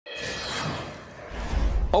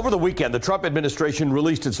Over the weekend, the Trump administration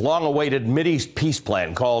released its long-awaited Mideast peace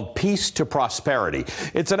plan called Peace to Prosperity.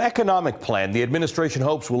 It's an economic plan the administration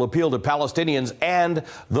hopes will appeal to Palestinians and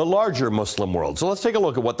the larger Muslim world. So let's take a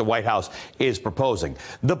look at what the White House is proposing.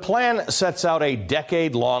 The plan sets out a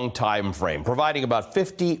decade-long time frame, providing about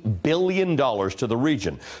 $50 billion to the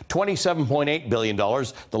region. $27.8 billion,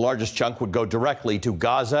 the largest chunk, would go directly to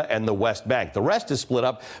Gaza and the West Bank. The rest is split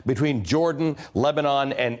up between Jordan,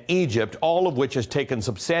 Lebanon, and Egypt, all of which has taken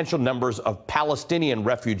substantial numbers of Palestinian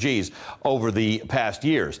refugees over the past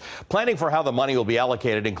years. Planning for how the money will be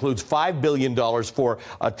allocated includes $5 billion for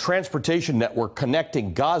a transportation network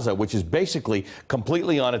connecting Gaza, which is basically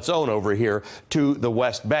completely on its own over here, to the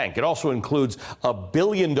West Bank. It also includes $1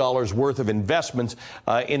 billion worth of investments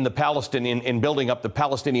in building up the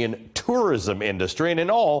Palestinian tourism industry. And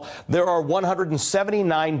in all, there are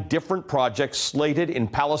 179 different projects slated in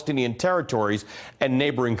Palestinian territories and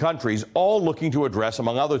neighboring countries, all looking to address,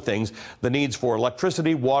 among other things, the needs for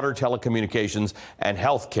electricity, water, telecommunications, and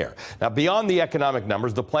health care. Now, beyond the economic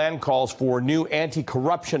numbers, the plan calls for new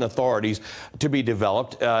anti-corruption authorities to be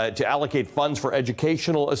developed to allocate funds for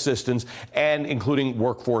educational assistance and including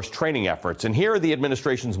workforce training efforts. And here are the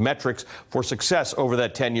administration's metrics for success over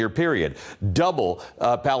that 10-year period. Double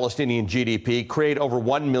Palestinian GDP, create over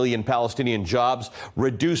 1 million Palestinian jobs,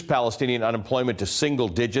 reduce Palestinian unemployment to single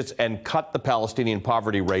digits, and cut the Palestinian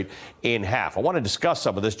poverty rate in half. I want to discuss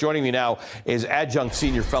some of this. Joining me now is adjunct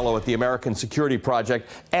senior fellow at the American Security Project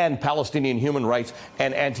and Palestinian human rights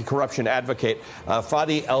and anti-corruption advocate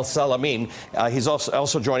Fadi Elsalameen. He's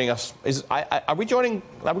also joining us. Are we getting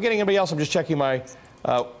anybody else? I'm just checking my.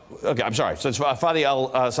 Okay, I'm sorry. So it's Fadi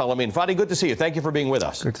Elsalameen. Fadi, good to see you. Thank you for being with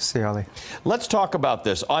us. Good to see you, Ali. Let's talk about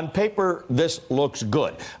this. On paper, this looks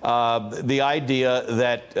good. The idea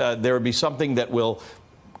that there would be something that will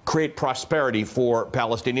create prosperity for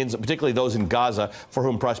Palestinians, particularly those in Gaza, for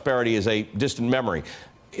whom prosperity is a distant memory.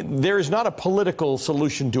 There is not a political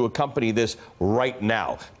solution to accompany this right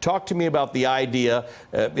now. Talk to me about the idea.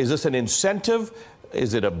 Is this an incentive?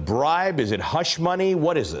 Is it a bribe? Is it hush money?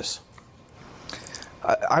 What is this?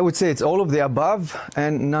 I would say it's all of the above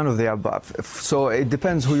and none of the above. So it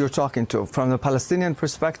depends who you're talking to. From the Palestinian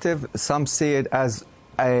perspective, some see it as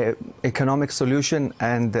an economic solution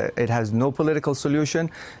and it has no political solution.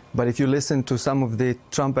 But if you listen to some of the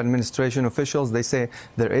Trump administration officials, they say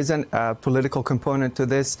there isn't a political component to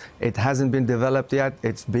this. It hasn't been developed yet.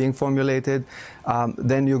 It's being formulated.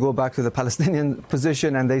 Then you go back to the Palestinian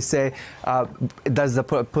position and they say, does the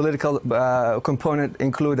political component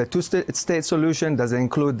include a two-state solution? Does it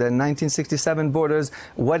include the 1967 borders?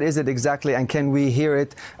 What is it exactly? And can we hear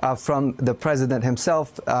it from the president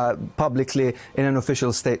himself publicly in an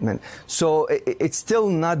official statement? So it's still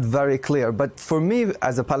not very clear. But for me,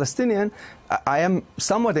 as a Palestinian, I am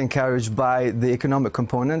somewhat encouraged by the economic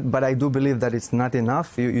component, but I do believe that it's not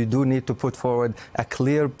enough. You do need to put forward a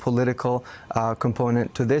clear political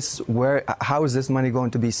component to this. How is this money going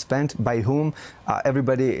to be spent? By whom?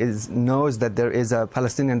 Everybody knows that there is a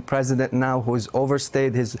Palestinian president now who's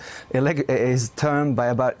overstayed his term by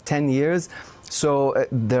about 10 years. So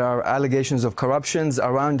there are allegations of corruptions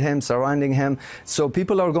around him, surrounding him. So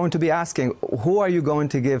people are going to be asking, who are you going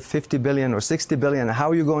to give 50 billion or 60 billion?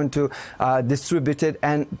 How are you going to distribute it?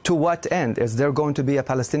 And to what end? Is there going to be a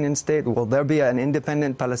Palestinian state? Will there be an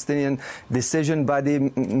independent Palestinian decision body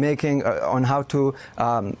making on how to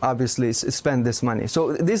obviously spend this money?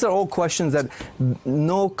 So these are all questions that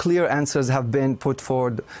no clear answers have been put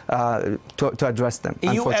forward to address them.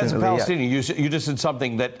 You, as a Palestinian, you just said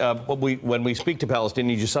something that when we speak to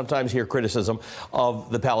Palestinians, you sometimes hear criticism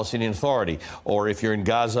of the Palestinian Authority, or if you're in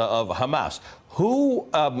Gaza, of Hamas.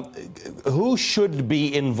 Who should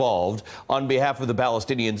be involved on behalf of the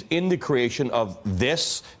Palestinians in the creation of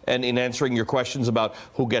this and in answering your questions about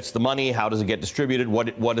who gets the money, how does it get distributed,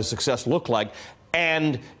 what does success look like,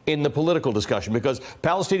 and in the political discussion? Because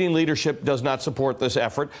Palestinian leadership does not support this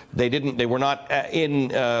effort. They were not in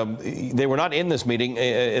this meeting,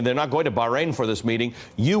 and they're not going to Bahrain for this meeting.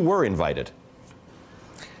 You were invited.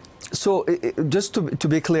 So just to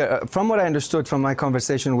be clear, from what I understood from my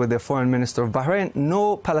conversation with the foreign minister of Bahrain,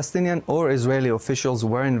 no Palestinian or Israeli officials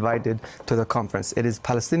were invited to the conference. It is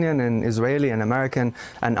Palestinian and Israeli and American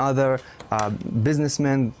and other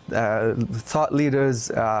businessmen, thought leaders,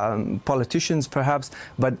 politicians perhaps,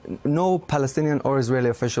 but no Palestinian or Israeli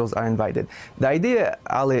officials are invited. The idea,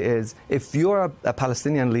 Ali, is if you're a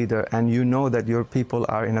Palestinian leader and you know that your people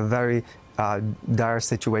are in a very dire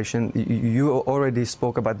situation. You already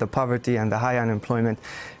spoke about the poverty and the high unemployment.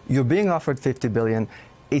 You're being offered 50 billion.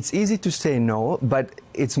 It's easy to say no, but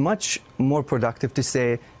it's much more productive to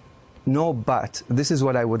say, No, but this is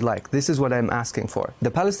what I would like. This is what I'm asking for.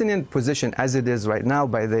 The Palestinian position as it is right now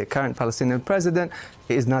by the current Palestinian president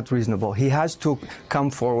is not reasonable. He has to come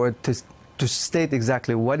forward to state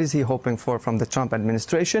exactly what is he hoping for from the Trump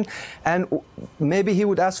administration, and maybe he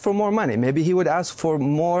would ask for more money. Maybe he would ask for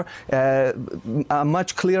more, a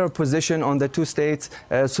much clearer position on the two-state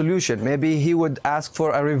solution. Maybe he would ask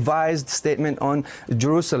for a revised statement on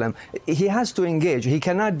Jerusalem. He has to engage. He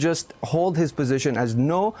cannot just hold his position as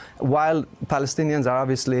no, while Palestinians are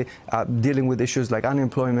obviously dealing with issues like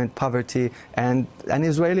unemployment, poverty, and an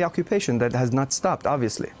Israeli occupation that has not stopped,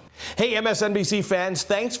 obviously. Hey, MSNBC fans,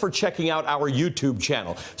 thanks for checking out our YouTube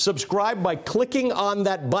channel. Subscribe by clicking on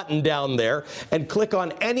that button down there and click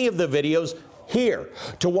on any of the videos here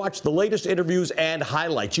to watch the latest interviews and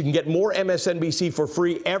highlights. You can get more MSNBC for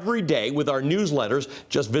free every day with our newsletters.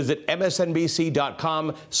 Just visit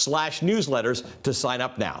msnbc.com/newsletters to sign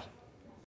up now.